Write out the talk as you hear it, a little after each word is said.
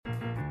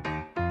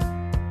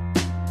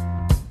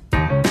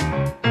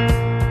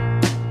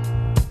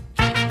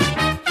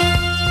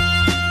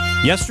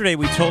Yesterday,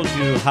 we told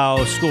you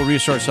how school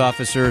resource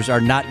officers are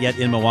not yet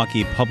in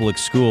Milwaukee Public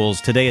Schools.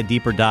 Today, a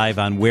deeper dive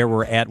on where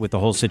we're at with the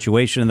whole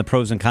situation and the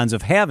pros and cons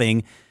of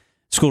having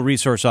school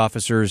resource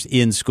officers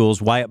in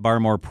schools. Wyatt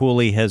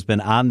Barmore-Pooley has been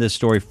on this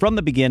story from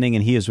the beginning,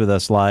 and he is with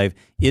us live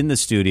in the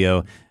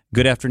studio.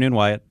 Good afternoon,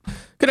 Wyatt.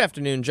 Good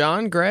afternoon,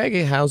 John.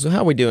 Greg, how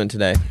are we doing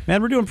today?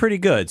 Man, we're doing pretty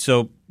good.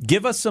 So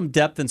give us some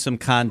depth and some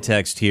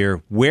context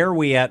here. Where are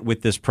we at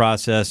with this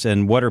process,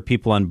 and what are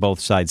people on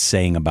both sides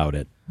saying about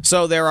it?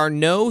 So there are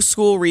no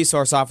school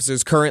resource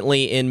officers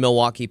currently in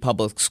Milwaukee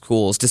Public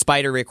Schools,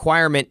 despite a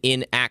requirement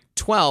in Act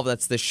 12,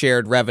 that's the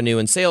shared revenue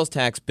and sales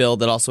tax bill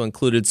that also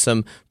included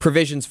some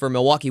provisions for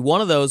Milwaukee.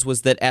 One of those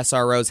was that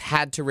SROs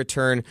had to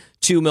return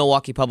to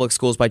Milwaukee Public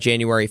Schools by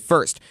January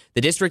 1st.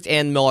 The district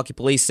and Milwaukee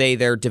Police say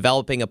they're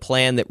developing a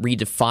plan that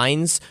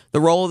redefines the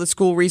role of the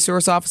school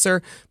resource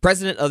officer.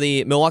 President of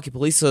the Milwaukee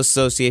Police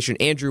Association,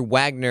 Andrew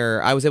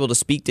Wagner, I was able to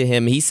speak to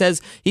him. He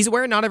says he's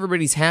aware not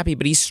everybody's happy,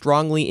 but he's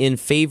strongly in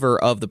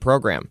favor of the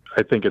program.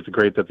 I think it's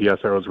great that the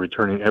SRO is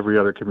returning. Every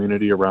other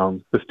community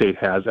around the state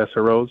has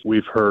SROs.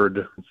 We've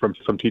heard from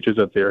some teachers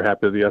that they're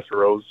happy the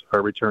SROs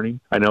are returning.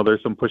 I know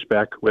there's some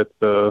pushback with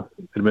the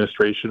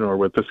administration or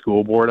with the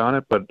school board on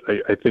it, but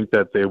I think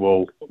that they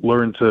will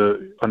learn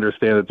to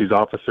understand that these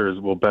officers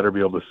will better be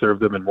able to serve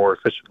them and more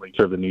efficiently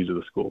serve the needs of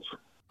the schools.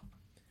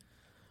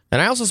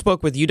 And I also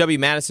spoke with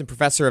UW-Madison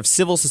professor of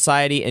civil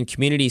society and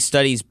community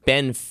studies,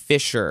 Ben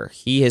Fisher.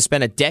 He has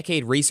spent a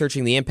decade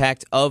researching the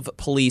impact of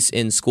police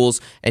in schools,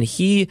 and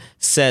he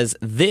says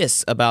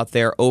this about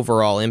their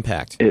overall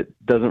impact. It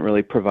doesn't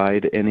really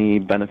provide any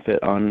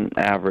benefit on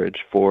average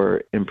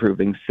for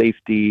improving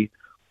safety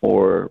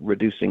or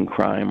reducing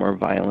crime or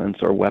violence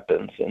or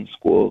weapons in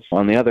schools.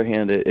 On the other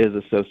hand, it is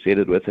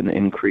associated with an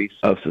increase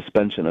of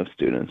suspension of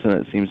students, and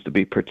it seems to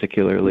be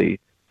particularly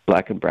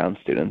Black and brown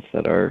students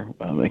that are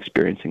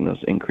experiencing those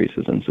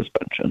increases in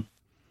suspension.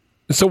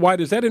 So why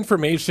is that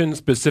information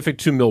specific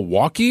to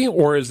Milwaukee,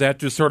 or is that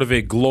just sort of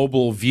a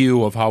global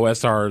view of how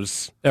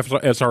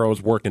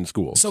SROs work in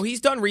schools? So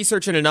he's done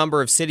research in a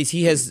number of cities.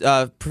 He has,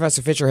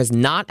 Professor Fisher has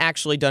not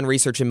actually done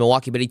research in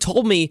Milwaukee, but he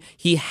told me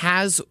he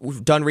has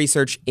done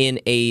research in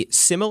a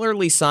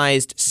similarly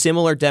sized,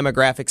 similar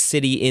demographic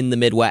city in the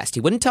Midwest. He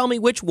wouldn't tell me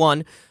which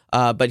one,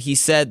 but he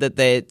said that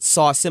they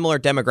saw similar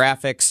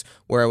demographics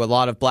where a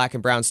lot of Black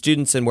and brown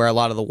students and where a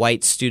lot of the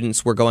white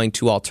students were going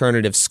to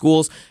alternative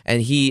schools.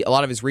 And a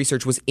lot of his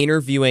research was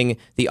interviewing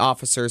the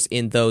officers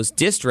in those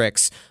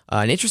districts.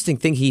 An interesting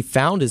thing he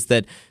found is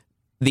that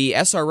the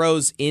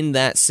SROs in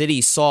that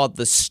city saw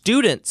the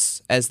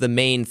students as the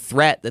main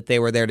threat that they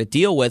were there to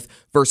deal with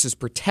versus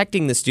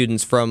protecting the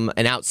students from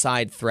an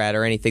outside threat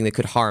or anything that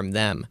could harm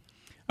them.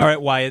 All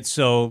right, Wyatt,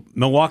 so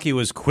Milwaukee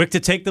was quick to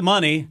take the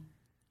money,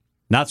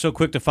 not so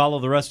quick to follow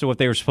the rest of what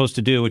they were supposed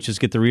to do, which is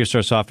get the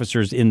resource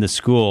officers in the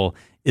school.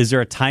 Is there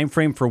a time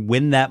frame for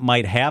when that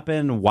might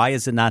happen? Why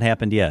has it not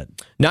happened yet?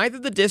 Neither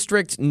the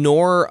district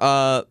nor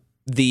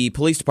the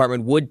police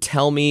department would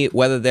tell me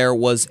whether there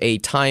was a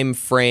time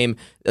frame,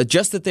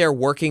 just that they're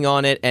working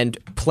on it and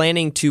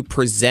planning to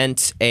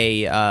present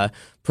a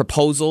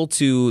proposal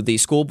to the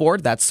school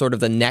board. That's sort of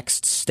the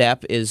next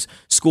step, is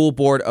school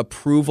board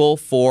approval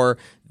for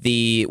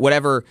the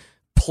whatever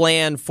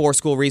plan for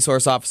school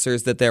resource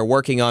officers that they're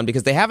working on,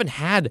 because they haven't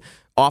had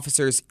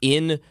officers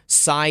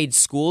inside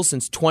schools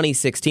since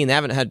 2016. They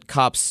haven't had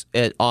cops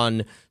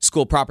on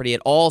school property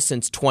at all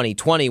since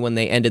 2020 when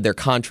they ended their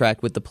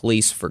contract with the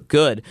police for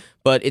good.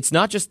 But it's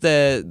not just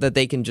that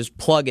they can just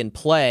plug and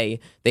play.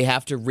 They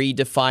have to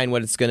redefine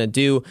what it's going to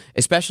do,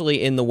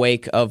 especially in the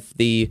wake of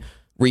the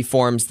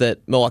reforms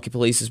that Milwaukee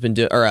Police has been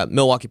doing, or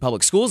Milwaukee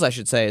Public Schools, I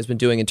should say, has been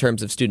doing in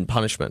terms of student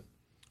punishment.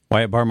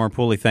 Wyatt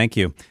Barmore-Pooley, thank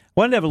you. I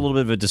wanted to have a little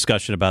bit of a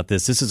discussion about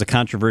this. This is a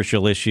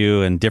controversial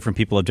issue, and different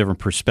people have different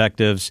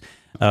perspectives.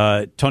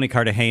 Tony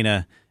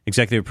Cartagena,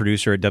 executive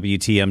producer at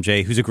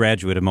WTMJ, who's a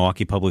graduate of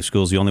Milwaukee Public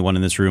Schools, the only one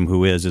in this room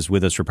who is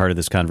with us for part of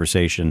this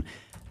conversation.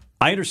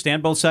 I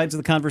understand both sides of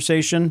the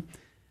conversation.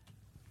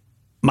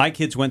 My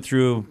kids went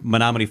through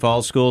Menominee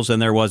Falls schools,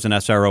 and there was an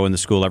SRO in the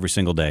school every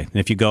single day. And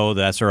if you go,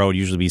 the SRO would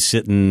usually be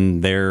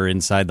sitting there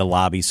inside the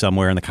lobby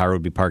somewhere, and the car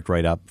would be parked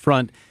right up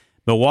front.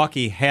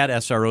 Milwaukee had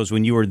SROs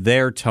when you were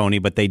there, Tony,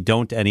 but they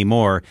don't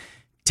anymore.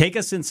 Take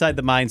us inside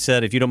the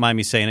mindset, if you don't mind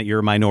me saying it, you're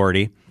a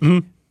minority.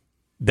 Mm-hmm.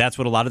 That's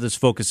what a lot of this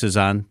focuses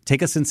on.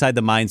 Take us inside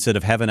the mindset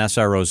of having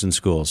SROs in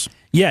schools.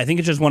 Yeah, I think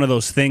it's just one of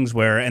those things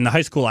where, in the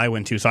high school I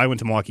went to, so I went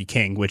to Milwaukee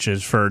King, which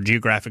is for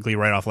geographically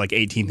right off like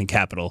 18th and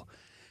Capitol.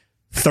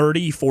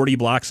 30, 40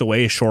 blocks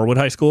away is Shorewood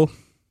High School.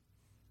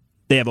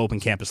 They have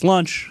open campus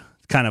lunch,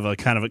 kind of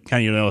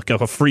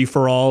a free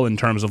for all in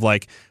terms of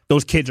like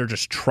those kids are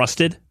just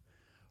trusted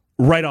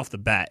right off the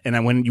bat.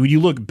 And when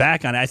you look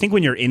back on it, I think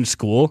when you're in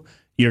school,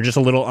 you're just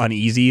a little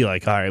uneasy,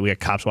 like, all right, we got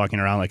cops walking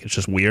around, like it's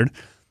just weird.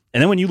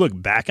 And then when you look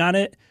back on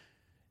it,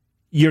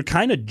 you're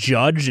kind of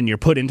judged and you're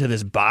put into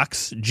this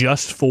box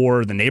just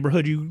for the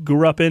neighborhood you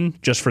grew up in,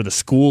 just for the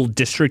school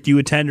district you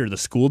attend or the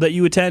school that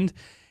you attend.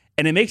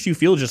 And it makes you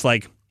feel just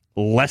like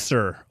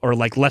lesser or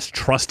like less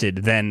trusted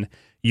than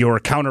your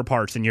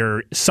counterparts and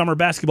your summer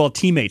basketball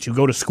teammates who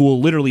go to school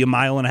literally a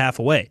mile and a half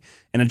away.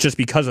 And it's just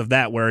because of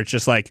that where it's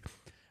just like,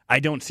 I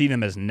don't see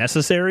them as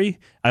necessary.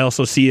 I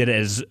also see it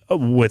as,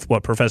 with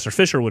what Professor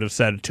Fisher would have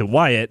said to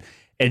Wyatt,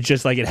 it's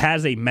just like it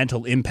has a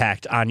mental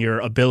impact on your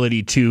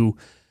ability to.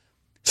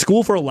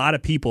 School for a lot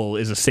of people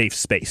is a safe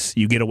space.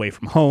 You get away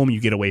from home, you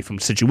get away from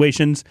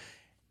situations,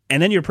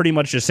 and then you're pretty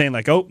much just saying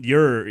like, oh,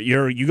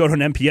 you go to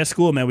an MPS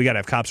school, man, we got to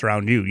have cops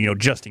around you,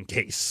 just in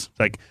case.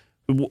 Like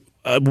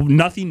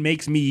nothing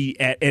makes me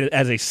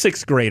as a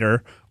sixth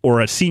grader or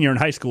a senior in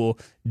high school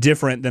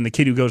different than the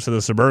kid who goes to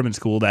the suburban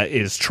school that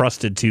is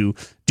trusted to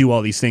do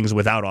all these things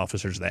without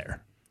officers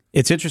there.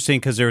 It's interesting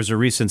because there was a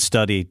recent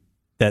study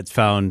that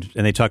found,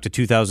 and they talked to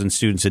 2,000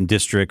 students in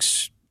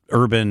districts,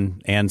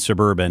 urban and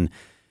suburban,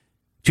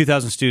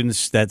 2,000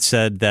 students that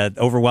said that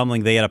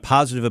overwhelmingly they had a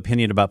positive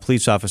opinion about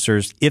police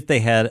officers if they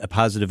had a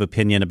positive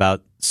opinion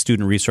about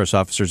student resource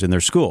officers in their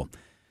school.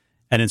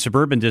 And in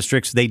suburban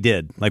districts, they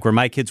did. Like where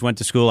my kids went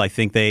to school, I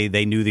think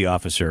they knew the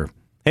officer.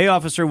 Hey,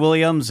 Officer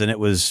Williams, and it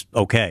was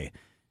okay.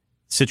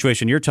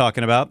 Situation you're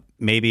talking about,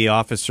 maybe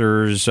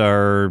officers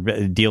are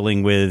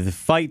dealing with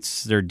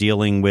fights, they're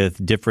dealing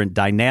with different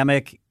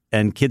dynamic,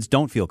 and kids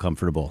don't feel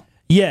comfortable.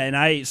 Yeah, and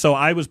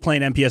I was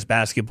playing MPS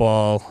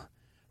basketball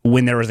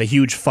when there was a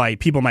huge fight.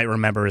 People might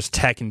remember as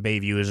Tech and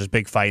Bayview was this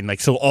big fight, and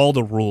so all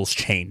the rules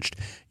changed.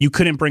 You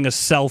couldn't bring a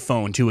cell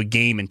phone to a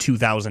game in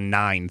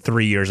 2009,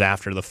 3 years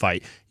after the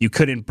fight. You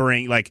couldn't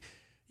bring,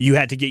 you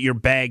had to get your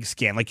bag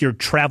scanned, your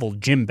travel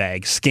gym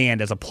bag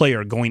scanned as a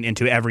player going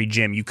into every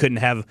gym. You couldn't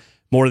have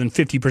more than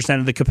 50%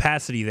 of the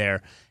capacity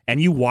there. And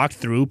you walked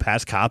through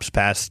past cops,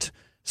 past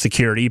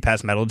security,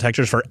 past metal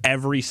detectors for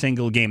every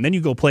single game. Then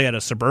you go play at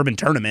a suburban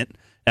tournament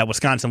at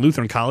Wisconsin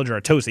Lutheran College or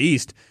at Tosa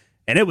East,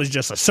 and it was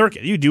just a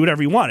circuit. You do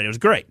whatever you wanted. It was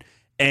great.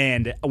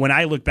 And when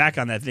I look back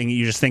on that thing,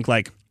 you just think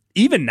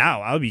even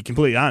now, I'll be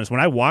completely honest, when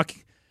I walk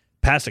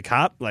past a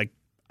cop, I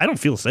don't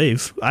feel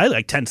safe.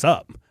 I tense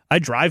up. I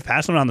drive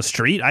past one on the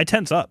street, I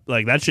tense up.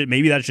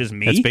 Maybe that's just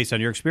me. That's based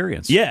on your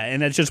experience. Yeah,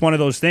 and it's just one of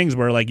those things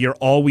where when you're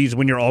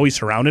always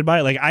surrounded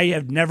by it. I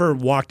have never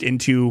walked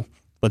into,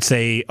 let's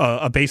say,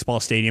 a baseball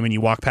stadium and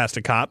you walk past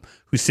a cop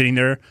who's sitting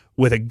there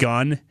with a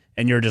gun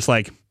and you're just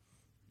like,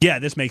 yeah,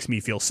 this makes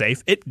me feel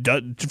safe. It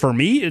does, for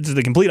me, it's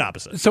the complete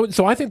opposite.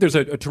 So I think there's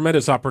a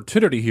tremendous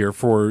opportunity here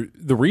for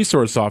the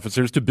resource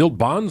officers to build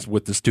bonds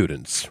with the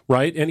students,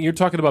 right? And you're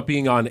talking about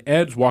being on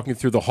edge, walking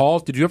through the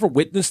halls. Did you ever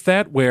witness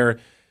that where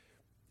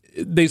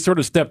they sort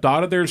of stepped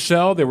out of their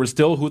shell? They were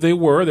still who they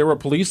were. They were a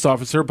police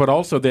officer, but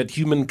also that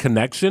human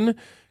connection.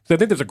 So I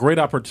think there's a great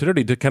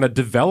opportunity to kind of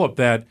develop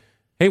that,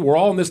 hey, we're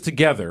all in this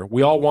together.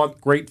 We all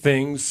want great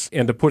things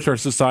and to push our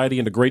society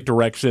into great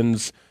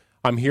directions.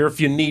 I'm here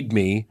if you need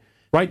me.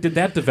 Right? Did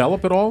that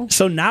develop at all?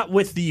 So not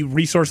with the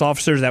resource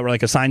officers that were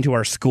assigned to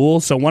our school.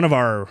 So one of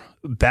our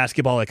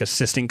basketball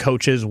assistant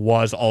coaches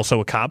was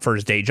also a cop for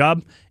his day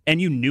job, and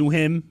you knew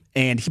him.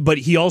 But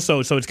he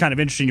also, so it's kind of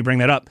interesting you bring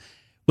that up,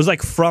 was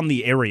from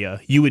the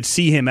area. You would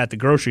see him at the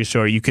grocery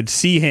store. You could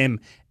see him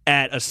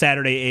at a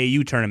Saturday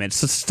AAU tournament,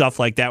 stuff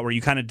like that, where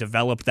you kind of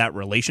develop that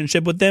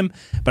relationship with them.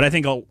 But I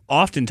think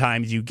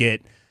oftentimes you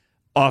get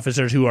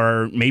officers who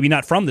are maybe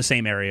not from the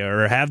same area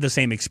or have the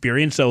same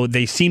experience, so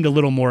they seemed a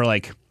little more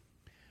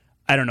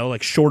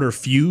shorter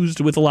fused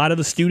with a lot of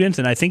the students,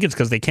 and I think it's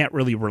because they can't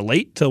really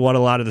relate to what a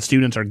lot of the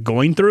students are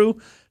going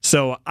through.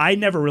 So I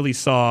never really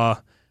saw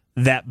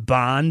that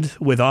bond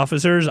with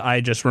officers.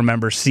 I just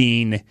remember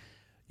seeing,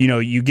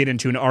 you get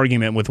into an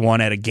argument with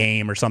one at a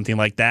game or something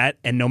like that,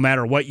 and no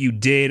matter what you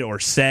did or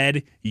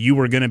said, you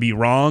were going to be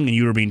wrong and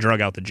you were being drug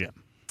out the gym.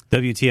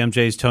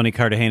 WTMJ's Tony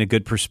Cartagena,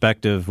 good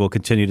perspective. We'll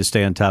continue to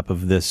stay on top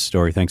of this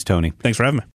story. Thanks, Tony. Thanks for having me.